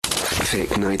Vic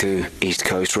Naidoo, East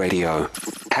Coast Radio.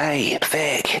 Hey,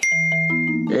 Vic.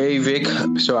 Hey, Vic.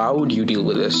 So how would you deal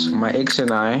with this? My ex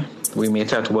and I, we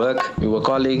met at work. We were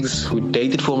colleagues. We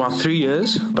dated for about 3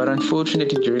 years. But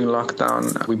unfortunately, during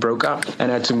lockdown, we broke up and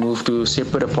had to move to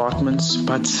separate apartments,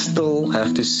 but still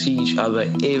have to see each other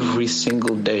every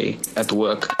single day at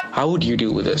work. How would you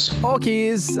deal with this?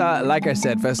 Okay, like I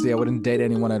said, firstly, I wouldn't date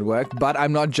anyone at work, but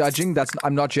I'm not judging.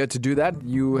 I'm not here to do that.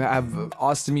 You have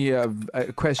asked me a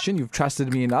question. You've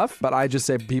trusted me enough, but I just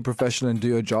say be professional and do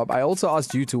your job. I also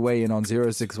asked you to weigh in on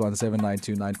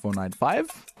 0617929495.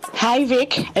 Hi,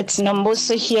 Vic. It's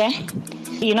Nambusa here.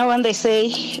 You know when they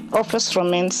say office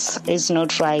romance is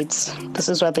not right, this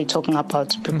is what they're talking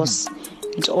about because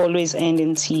it always ends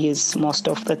in tears most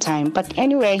of the time. But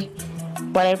anyway,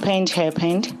 what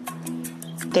happened.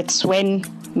 That's when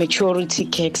maturity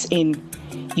kicks in.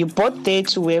 You're both there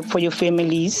to work for your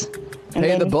families. And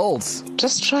pay the bills.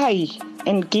 Just try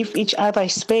and give each other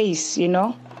space, you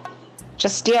know.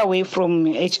 Just stay away from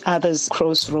each other's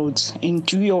crossroads and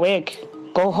do your work.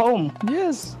 Go home.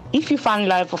 Yes. If you find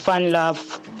love,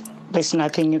 there's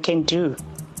nothing you can do.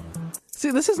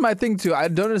 See, this is my thing too. I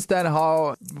don't understand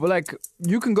how,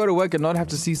 you can go to work and not have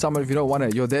to see someone if you don't want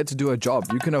to. You're there to do a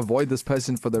job. You can avoid this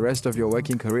person for the rest of your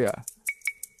working career.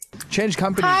 Change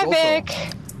companies Hi, also. Vic.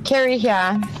 Kerry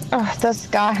here. Oh, this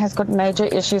guy has got major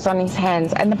issues on his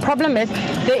hands. And the problem is,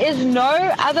 there is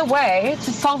no other way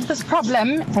to solve this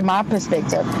problem from my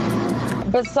perspective,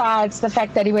 besides the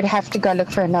fact that he would have to go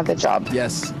look for another job.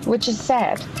 Yes. Which is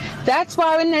sad. That's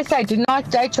why when they say, do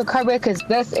not date your co-workers,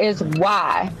 this is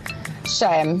why.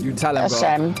 Shame. You tell him, bro.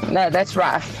 Shame. No, that's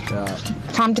rough. Yeah.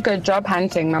 Time to go job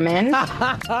hunting, my man.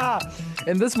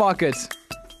 In this market.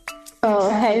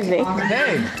 Oh, hey, Vic.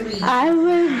 Hey. I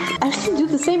would actually do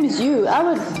the same as you. I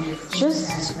would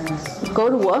just go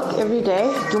to work every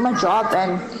day, do my job,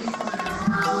 and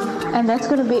that's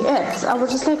going to be it. I would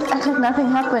just act like nothing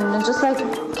happened and just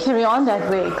carry on that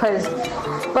way.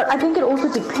 But I think it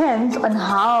also depends on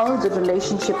how the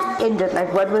relationship ended.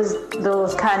 What was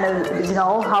those kind of,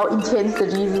 how intense the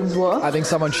reasons were. I think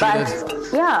someone cheated.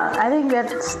 But, yeah, I think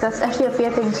that's actually a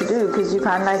fair thing to do because you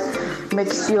can't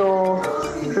mix your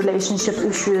relationship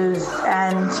issues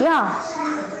and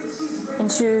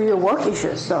into your work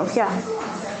issues. So yeah.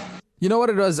 You know what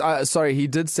it was? He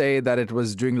did say that it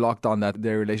was during lockdown that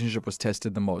their relationship was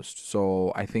tested the most.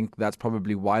 So I think that's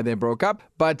probably why they broke up.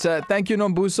 But thank you,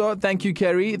 Nombuso. Thank you,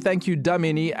 Kerry. Thank you,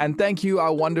 Damini. And thank you,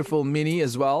 our wonderful Minnie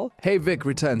as well. Hey Vic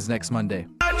returns next Monday.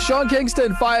 Sean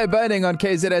Kingston, Fire Burning on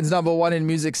KZN's #1 in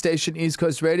music station, East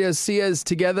Coast Radio. See us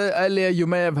together. Earlier, you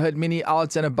may have heard Minnie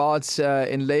out and about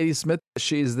in Ladysmith.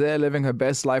 She's there living her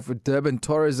best life with Durban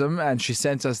tourism, and she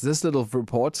sent us this little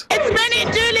report. It's Minnie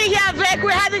and Julie here, Vic.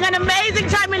 We're having an amazing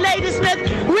time in Ladysmith.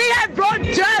 We have brought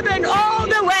Durban all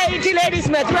the way to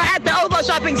Ladysmith. We're at the Oval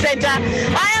Shopping Centre.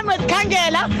 I am with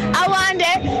Kangela,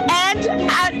 Awande, and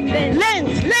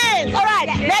Linz. All right,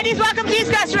 ladies, welcome to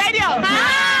East Coast Radio.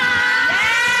 Hi.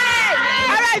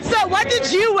 Alright, so what did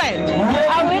you win?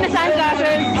 I win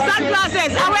sunglasses.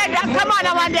 Sunglasses. Come on,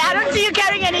 Awande. I don't see you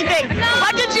carrying anything. No.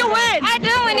 What did you win? I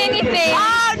don't win anything.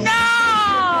 Oh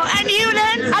no! And you,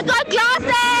 Lynn? I got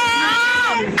glasses!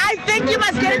 I think you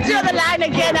must get into the line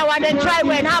again, Awande, and try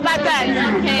win. How about that?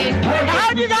 Okay.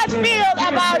 How do you guys feel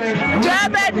about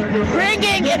Durban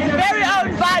bringing its very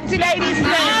own vibe to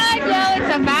Ladysmith? I know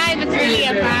it's a vibe. It's really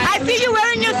a vibe. I see you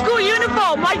wearing your school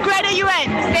uniform. What grade are you in?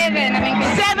 7. I'm in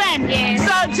grade 7. Yes.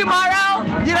 So tomorrow,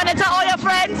 you're going to tell all your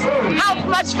friends how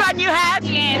much fun you had?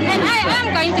 Yes. And I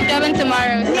am going to Durban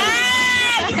tomorrow. So.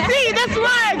 Yes! See, this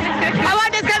works.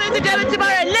 Awande's coming to Durban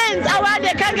tomorrow. Linz,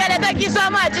 Awande, Kangela, thank you so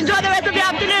much. Enjoy the rest of your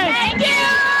afternoon. Thank you!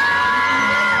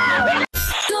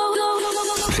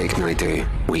 Vic Naidoo,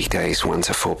 weekdays 1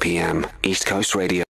 to 4 p.m. East Coast Radio.